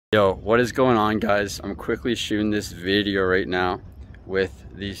Yo, what is going on, guys? I'm quickly shooting this video right now with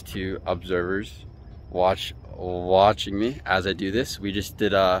these two observers watching me as I do this. We just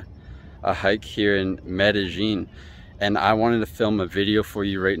did a hike here in Medellin, and I wanted to film a video for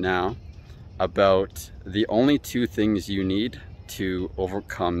you right now about the only two things you need to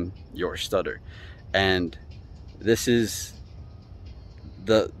overcome your stutter. And this is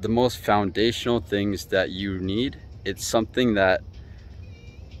the most foundational things that you need. It's something that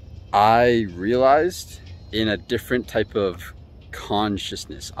I realized in a different type of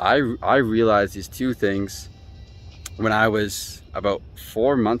consciousness. I realized these two things when I was about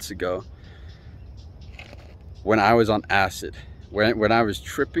 4 months ago, when I was on acid. When I was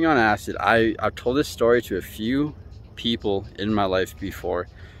tripping on acid, I've told this story to a few people in my life before,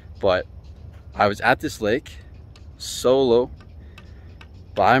 but I was at this lake solo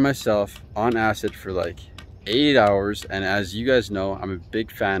by myself on acid for like 8 hours, and as you guys know, I'm a big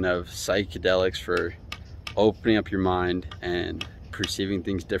fan of psychedelics for opening up your mind and perceiving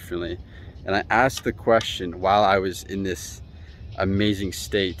things differently. And I asked the question while I was in this amazing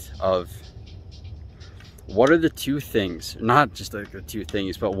state of, what are the two things, not just like the two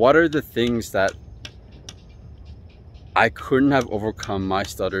things, but what are the things that I couldn't have overcome my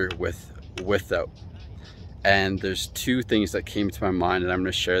stutter without? And there's two things that came to my mind, and I'm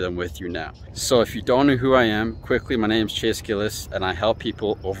going to share them with you now. So if you don't know who I am, quickly, my name is Gillis, and I help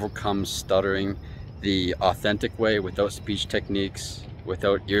people overcome stuttering the authentic way, without speech techniques,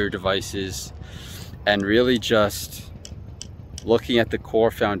 without ear devices, and really just looking at the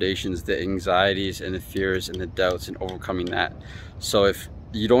core foundations, the anxieties and the fears and the doubts, and overcoming that. So if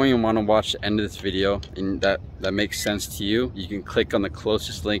you don't even want to watch the end of this video and that makes sense to you, you can click on the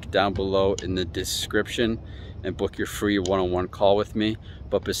closest link down below in the description and book your free one-on-one call with me.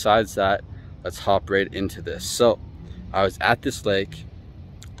 But besides that, let's hop right into this. So I was at this lake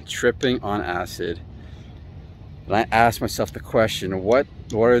tripping on acid, and I asked myself the question, what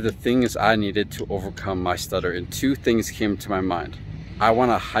are the things I needed to overcome my stutter? And two things came to my mind. I want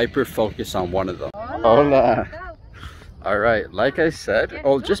to hyper focus on one of them. Hola. All right, like I said,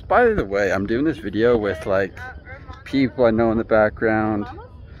 oh, just by the way, I'm doing this video with like people I know in the background,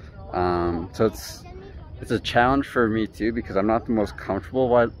 so it's a challenge for me too, because I'm not the most comfortable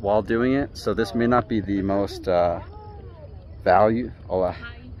while doing it. So this may not be the most value. Oh,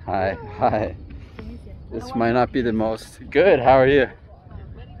 hi. This might not be the most good. How are you?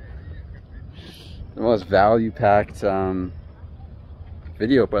 The most value-packed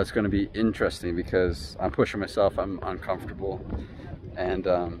video, but it's going to be interesting because I'm pushing myself. I'm uncomfortable and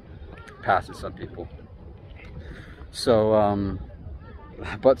past some people. So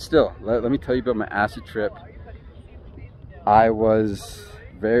but still, let me tell you about my acid trip. I was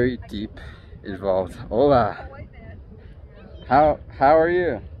very deep involved. Hola. How are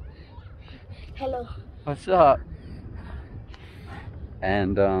you? Hello. What's up?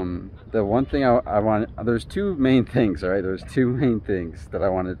 And the one thing I want, there's two main things, all right? There's two main things that I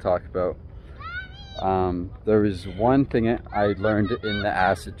wanted to talk about. There was one thing I learned in the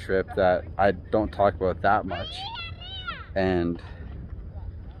acid trip that I don't talk about that much, and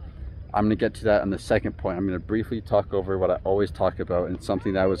I'm gonna get to that on the second point. I'm gonna briefly talk over what I always talk about, and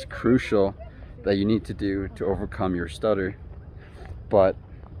something that was crucial that you need to do to overcome your stutter.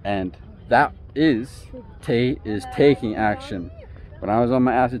 And that is taking action. When I was on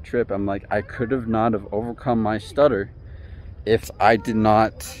my acid trip, I'm like, I could have not have overcome my stutter if I did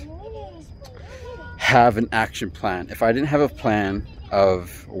not have an action plan. If I didn't have a plan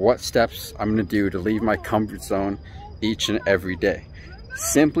of what steps I'm gonna do to leave my comfort zone each and every day.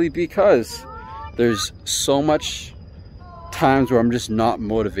 Simply because there's so much times where I'm just not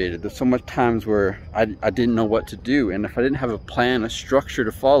motivated. There's so much times where I didn't know what to do. And if I didn't have a plan, a structure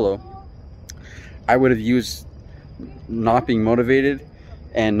to follow, I would have used not being motivated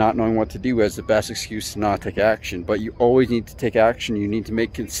and not knowing what to do as the best excuse to not take action. But you always need to take action. You need to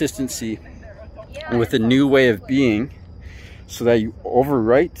make consistency with a new way of being, so that you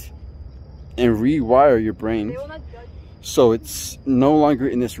overwrite and rewire your brain so it's no longer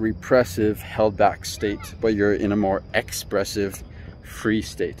in this repressive, held back state, but you're in a more expressive, free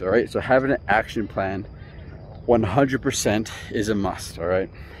state. All right, so having an action plan 100% is a must. All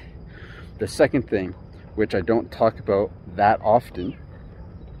right, the second thing, which I don't talk about that often,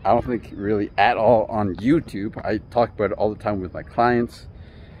 I don't think really at all on YouTube, I talk about it all the time with my clients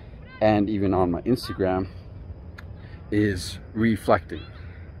and even on my Instagram, is reflecting.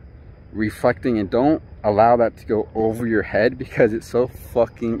 And don't allow that to go over your head, because it's so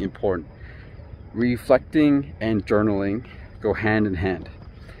fucking important. Reflecting and journaling go hand in hand.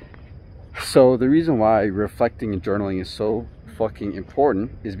 So the reason why reflecting and journaling is so fucking important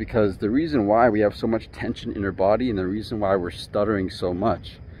is because the reason why we have so much tension in our body and the reason why we're stuttering so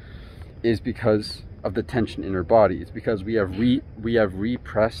much is because of the tension in our body. It's because we have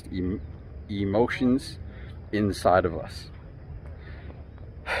repressed emotions inside of us.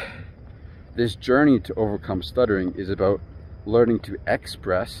 This journey to overcome stuttering is about learning to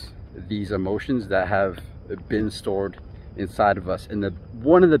express these emotions that have been stored inside of us. And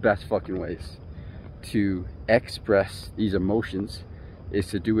one of the best fucking ways to express these emotions is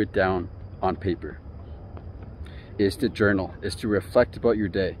to do it down on paper, is to journal, is to reflect about your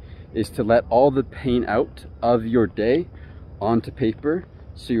day, is to let all the pain out of your day onto paper,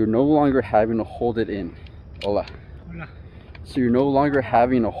 so you're no longer having to hold it in. Hola. Hola. So you're no longer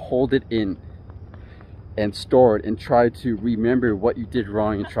having to hold it in and store it and try to remember what you did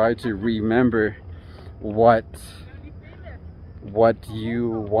wrong and try to remember what you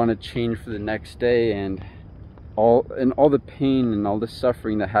want to change for the next day, and all the pain and all the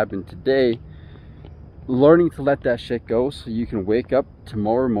suffering that happened today. Learning to let that shit go so you can wake up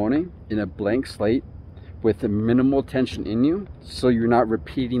tomorrow morning in a blank slate with a minimal tension in you, so you're not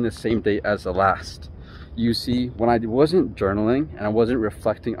repeating the same day as the last. You see, when I wasn't journaling and I wasn't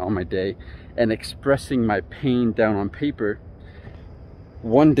reflecting on my day and expressing my pain down on paper,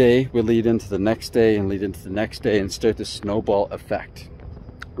 one day would lead into the next day and lead into the next day and start the snowball effect.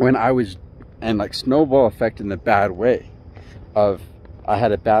 Like snowball effect in the bad way of, I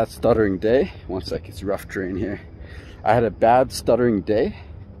had a bad stuttering day. One sec, it's rough terrain here. I had a bad stuttering day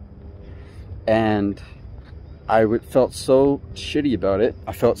and I felt so shitty about it.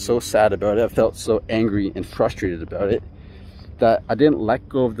 I felt so sad about it. I felt so angry and frustrated about it that I didn't let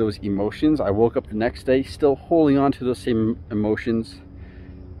go of those emotions. I woke up the next day still holding on to those same emotions,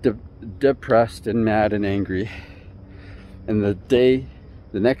 depressed and mad and angry. And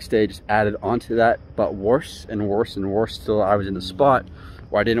the next day just added onto that, but worse and worse and worse, till I was in a spot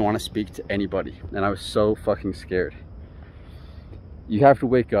where I didn't want to speak to anybody and I was so fucking scared. You have to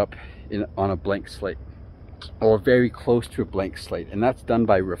wake up on a blank slate, or very close to a blank slate, and that's done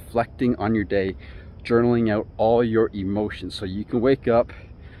by reflecting on your day, journaling out all your emotions, so you can wake up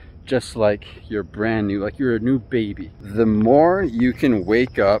just like you're brand new, like you're a new baby. The more you can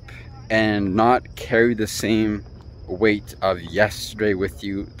wake up and not carry the same weight of yesterday with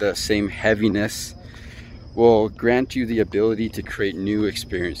you, the same heaviness, will grant you the ability to create new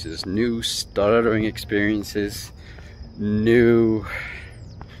experiences, new stuttering experiences, new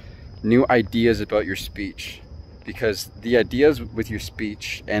ideas about your speech. Because the ideas with your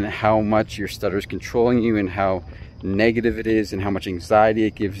speech and how much your stutter is controlling you and how negative it is and how much anxiety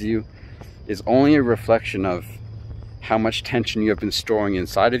it gives you is only a reflection of how much tension you have been storing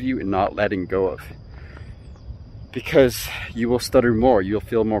inside of you and not letting go of. Because you will stutter more, you'll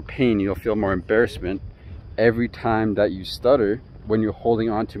feel more pain, you'll feel more embarrassment every time that you stutter when you're holding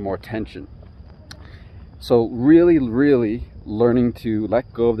on to more tension. So really learning to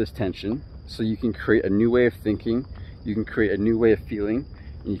let go of this tension so you can create a new way of thinking, you can create a new way of feeling,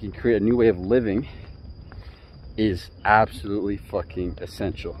 and you can create a new way of living is absolutely fucking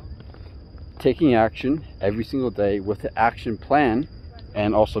essential. Taking action every single day with an action plan,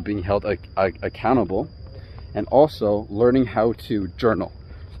 and also being held accountable, and also learning how to journal.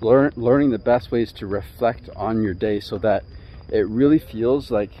 Learning the best ways to reflect on your day so that it really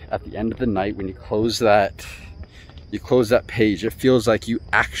feels like at the end of the night when you close that page, it feels like you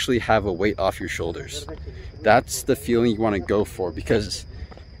actually have a weight off your shoulders. That's the feeling you want to go for, because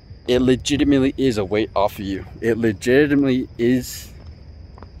it legitimately is a weight off of you. It legitimately is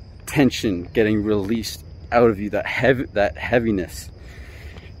tension getting released out of you, that heaviness.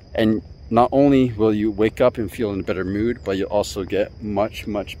 And not only will you wake up and feel in a better mood, but you'll also get much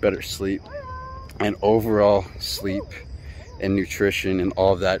better sleep. And overall sleep and nutrition and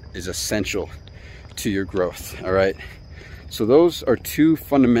all of that is essential to your growth. All right, so those are two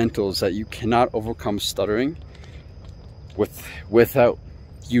fundamentals that you cannot overcome stuttering without.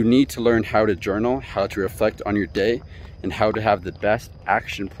 You need to learn how to journal, how to reflect on your day, and how to have the best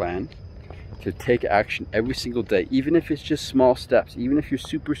action plan to take action every single day, even if it's just small steps. Even if you're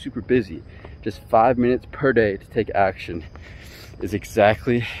super busy, just 5 minutes per day to take action is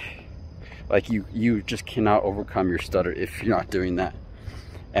exactly like you just cannot overcome your stutter if you're not doing that.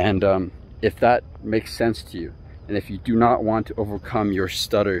 And if that makes sense to you, and if you do not want to overcome your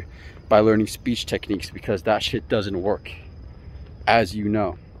stutter by learning speech techniques, because that shit doesn't work, as you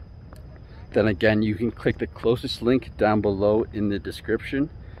know, then again, you can click the closest link down below in the description,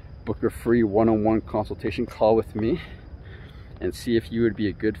 book a free one-on-one consultation call with me, and see if you would be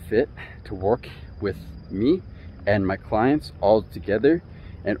a good fit to work with me and my clients all together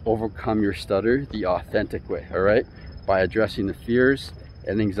and overcome your stutter the authentic way. All right, by addressing the fears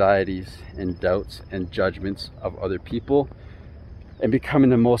and anxieties and doubts and judgments of other people and becoming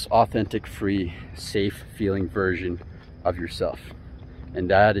the most authentic, free, safe feeling version of yourself. And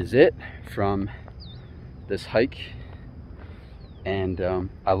that is it from this hike. And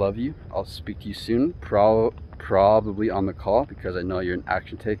I love you. I'll speak to you soon, probably on the call, because I know you're an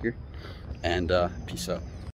action taker. And peace out.